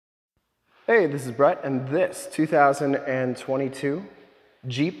Hey, this is Brett, and this 2022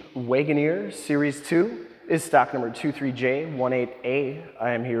 Jeep Wagoneer Series II is stock number 23J18A. I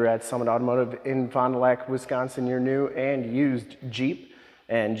am here at Summit Automotive in Fond du Lac, Wisconsin, your new and used Jeep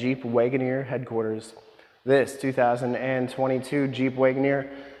and Jeep Wagoneer headquarters. This 2022 Jeep Wagoneer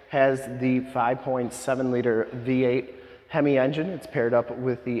has the 5.7-liter V8 Hemi engine. It's paired up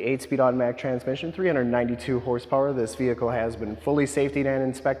with the 8-speed automatic transmission, 392 horsepower. This vehicle has been fully safetied and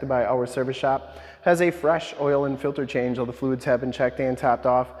inspected by our service shop. Has a fresh oil and filter change. All the fluids have been checked and topped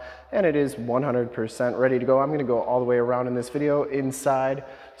off, and it is 100% ready to go. I'm going to go all the way around in this video. Inside,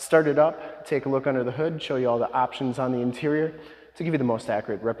 start it up, take a look under the hood, show you all the options on the interior to give you the most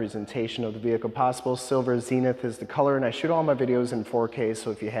accurate representation of the vehicle possible. Silver Zynith is the color, and I shoot all my videos in 4K,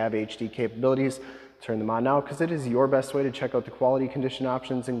 so if you have HD capabilities, turn them on now, because it is your best way to check out the quality, condition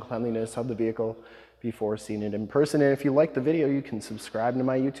options, and cleanliness of the vehicle before seeing it in person. And if you like the video, you can subscribe to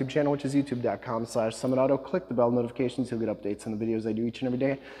my YouTube channel, which is youtube.com/summitauto. Click the bell notifications, you'll get updates on the videos I do each and every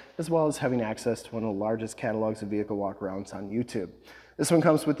day, as well as having access to one of the largest catalogs of vehicle walkarounds on YouTube. This one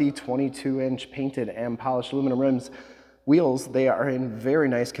comes with the 22-inch painted and polished aluminum rims. Wheels, they are in very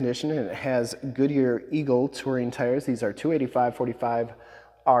nice condition, and it has Goodyear Eagle touring tires. These are 285/45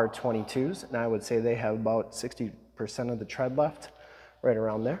 R22s, and I would say they have about 60% of the tread left, right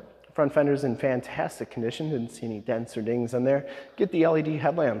around there. Front fender's in fantastic condition, didn't see any dents or dings on there. Get the LED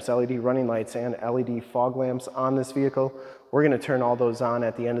headlamps, LED running lights, and LED fog lamps on this vehicle. We're going to turn all those on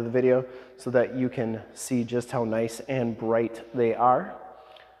at the end of the video so that you can see just how nice and bright they are.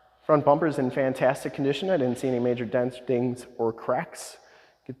 Front bumper's in fantastic condition. I didn't see any major dents, dings, or cracks.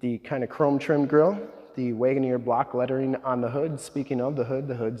 Get the kind of chrome trimmed grille. The Wagoneer block lettering on the hood. Speaking of the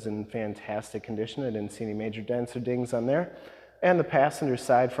hood's in fantastic condition. I didn't see any major dents or dings on there. And the passenger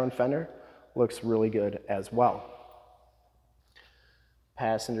side front fender looks really good as well.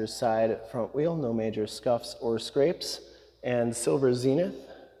 Passenger side front wheel, no major scuffs or scrapes. And Silver Zynith,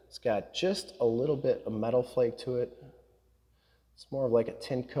 it's got just a little bit of metal flake to it. It's more of like a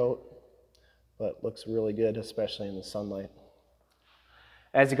tint coat, but looks really good, especially in the sunlight.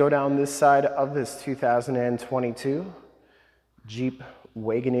 As you go down this side of this 2022 Jeep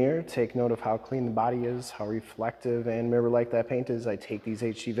Wagoneer, take note of how clean the body is, how reflective and mirror-like that paint is. I take these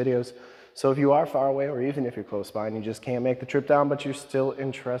HD videos, so if you are far away, or even if you're close by and you just can't make the trip down, but you're still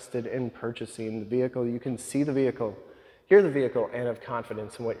interested in purchasing the vehicle, you can see the vehicle, hear the vehicle, and have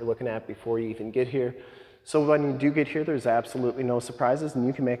confidence in what you're looking at before you even get here. So when you do get here, there's absolutely no surprises, and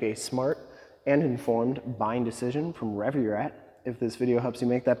you can make a smart and informed buying decision from wherever you're at. If this video helps you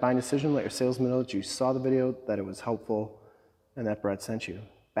make that buying decision, let your salesman know that you saw the video, that it was helpful, and that Brett sent you.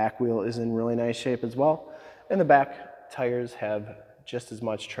 Back wheel is in really nice shape as well, and the back tires have just as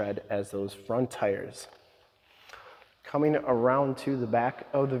much tread as those front tires. Coming around to the back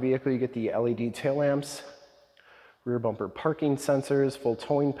of the vehicle, you get the LED tail lamps, rear bumper parking sensors, full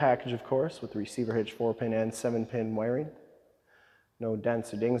towing package, of course, with the receiver hitch 4-pin and 7-pin wiring. No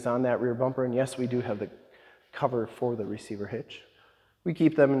dents or dings on that rear bumper, and yes, we do have the cover for the receiver hitch. We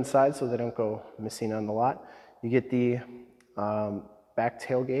keep them inside so they don't go missing on the lot. You get the back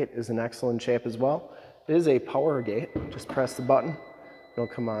tailgate is in excellent shape as well. It is a power gate. Just press the button. It'll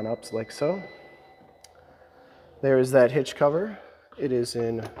come on up like so. There is that hitch cover. It is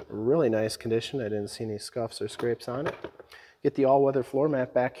in really nice condition. I didn't see any scuffs or scrapes on it. Get the all-weather floor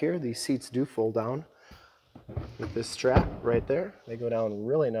mat back here. These seats do fold down with this strap right there. They go down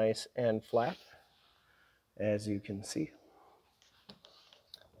really nice and flat, as you can see.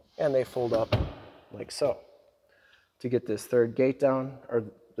 And they fold up like so. To get this third gate down, or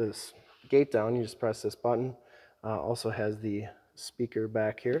this gate down, you just press this button. Also has the speaker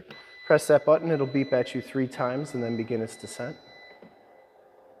back here. Press that button, it'll beep at you 3 times and then begin its descent.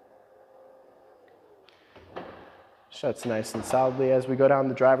 Shuts nice and solidly. As we go down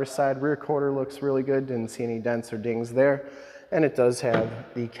the driver's side, rear quarter looks really good. Didn't see any dents or dings there. And it does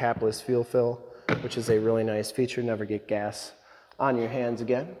have the capless fuel fill, which is a really nice feature. Never get gas on your hands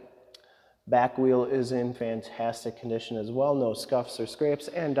again. Back wheel is in fantastic condition as well. No scuffs or scrapes.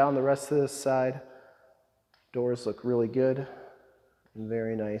 And down the rest of this side, doors look really good.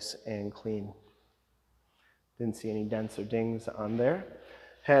 Very nice and clean. Didn't see any dents or dings on there.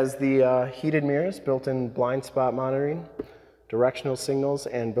 Has the heated mirrors, built-in blind spot monitoring, directional signals,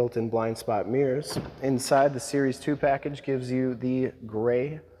 and built-in blind spot mirrors. Inside, the Series 2 package gives you the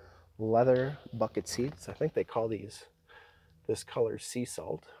gray leather bucket seats. I think they call this color sea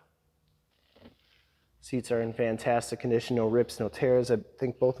salt. Seats are in fantastic condition, no rips, no tears. I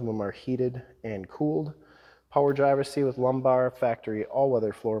think both of them are heated and cooled. Power driver's seat with lumbar, factory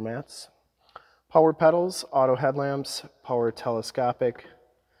all-weather floor mats. Power pedals, auto headlamps, power telescopic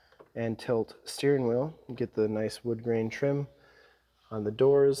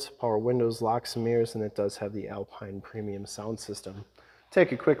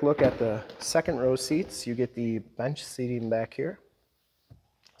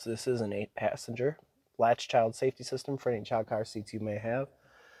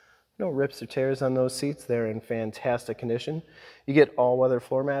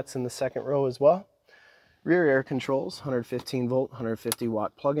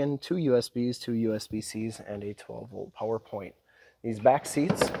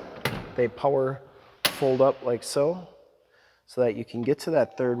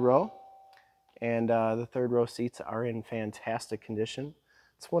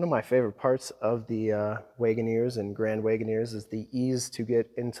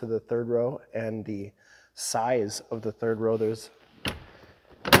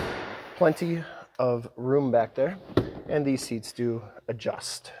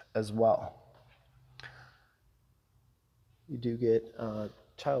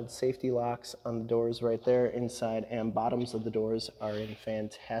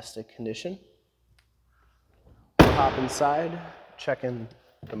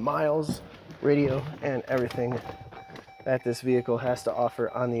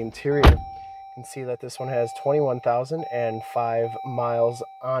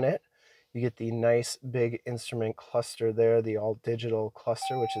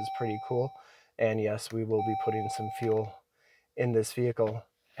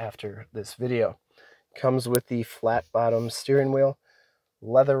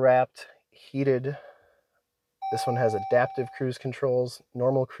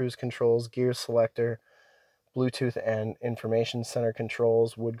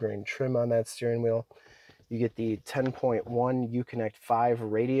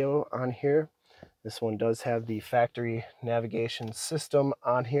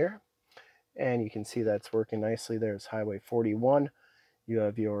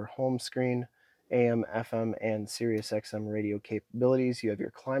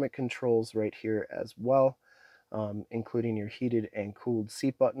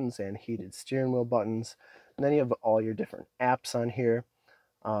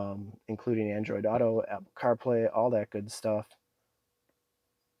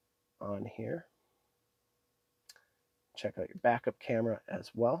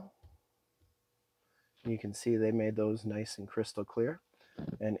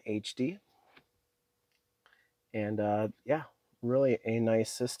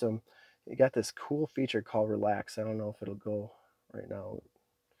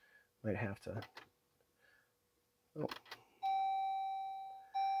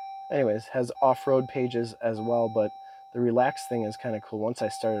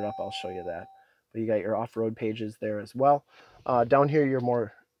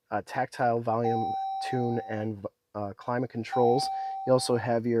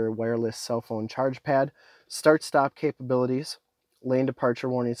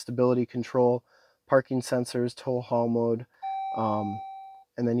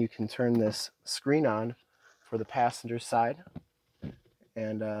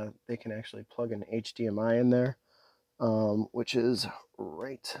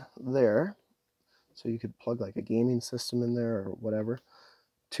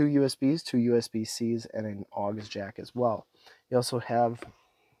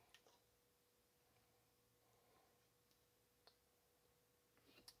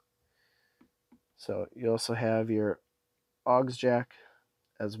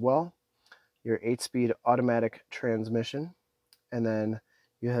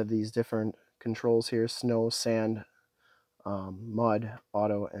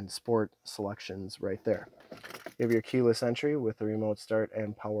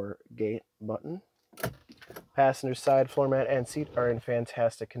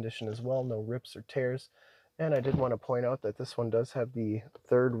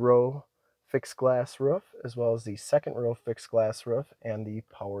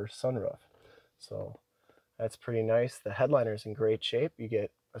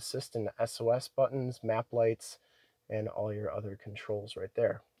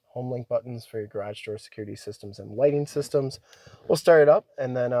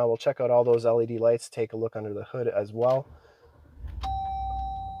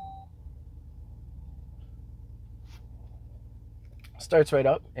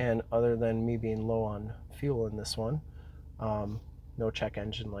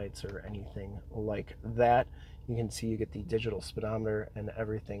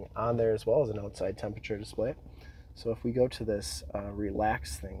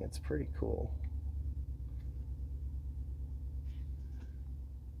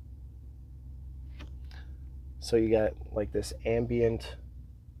So you got like this ambient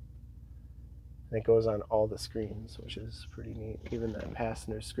that goes on all the screens, which is pretty neat, even that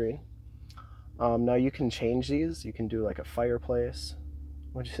passenger screen. Now you can change these. You can do like a fireplace,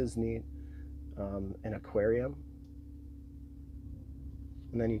 which is neat, an aquarium,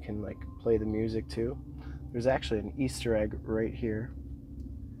 and then you can like play the music too. There's actually an Easter egg right here.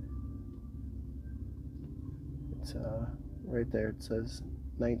 It's right there. It says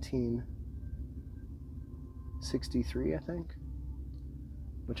 1963, I think,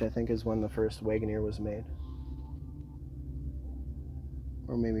 which I think is when the first Wagoneer was made,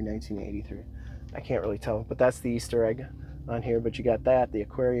 or maybe 1983. I can't really tell, but that's the Easter egg on here. But you got that, the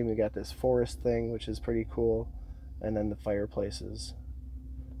aquarium, you got this forest thing, which is pretty cool, and then the fireplace is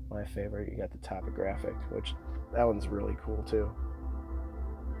my favorite. You got the topographic, which that one's really cool too.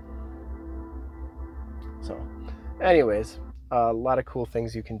 So anyways, a lot of cool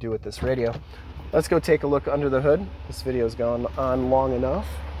things you can do with this radio. Let's go take a look under the hood. This video's gone on long enough.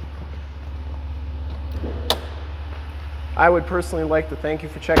 I would personally like to thank you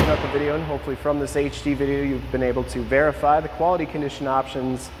for checking out the video, and hopefully from this HD video you've been able to verify the quality, condition,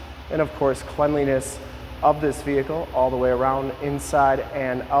 options, and of course cleanliness of this vehicle all the way around, inside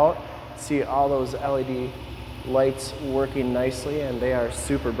and out. See all those LED lights working nicely, and they are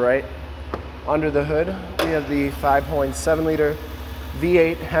super bright. Under the hood we have the 5.7 liter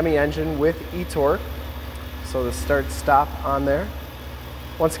V8 Hemi engine with ETorque, so the start-stop on there.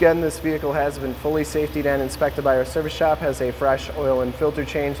 Once again, this vehicle has been fully safetied and inspected by our service shop, has a fresh oil and filter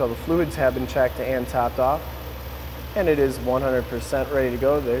change, all the fluids have been checked and topped off, and it is 100% ready to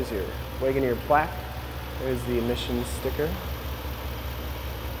go. There's your Wagoneer plaque, there's the emissions sticker,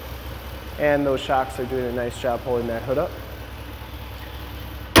 and those shocks are doing a nice job holding that hood up.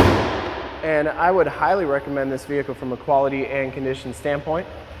 And I would highly recommend this vehicle from a quality and condition standpoint.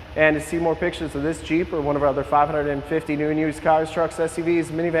 And to see more pictures of this Jeep or one of our other 550 new and used cars, trucks, SUVs,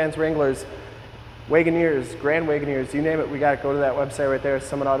 minivans, Wranglers, Wagoneers, Grand Wagoneers, you name it, we got it. Go to that website right there,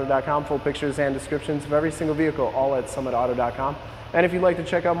 summitauto.com. Full pictures and descriptions of every single vehicle, all at summitauto.com. And if you'd like to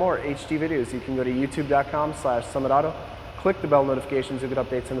check out more HD videos, you can go to youtube.com/summitauto. Click the bell notifications, you'll get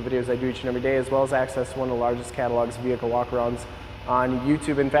updates on the videos I do each and every day, as well as access to one of the largest catalogs of vehicle walkarounds on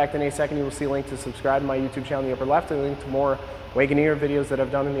YouTube. In fact, in a second you will see a link to subscribe to my YouTube channel in the upper left, and a link to more Wagoneer videos that I've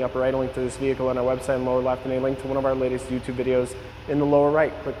done in the upper right, a link to this vehicle on our website in the lower left, and a link to one of our latest YouTube videos in the lower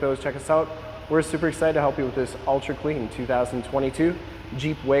right. Click those, check us out. We're super excited to help you with this ultra clean 2022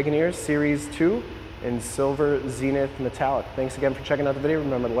 Jeep Wagoneer Series 2 in silver Zynith metallic. Thanks again for checking out the video.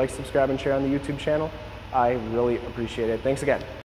 Remember to like, subscribe, and share on the YouTube channel. I really appreciate it. Thanks again.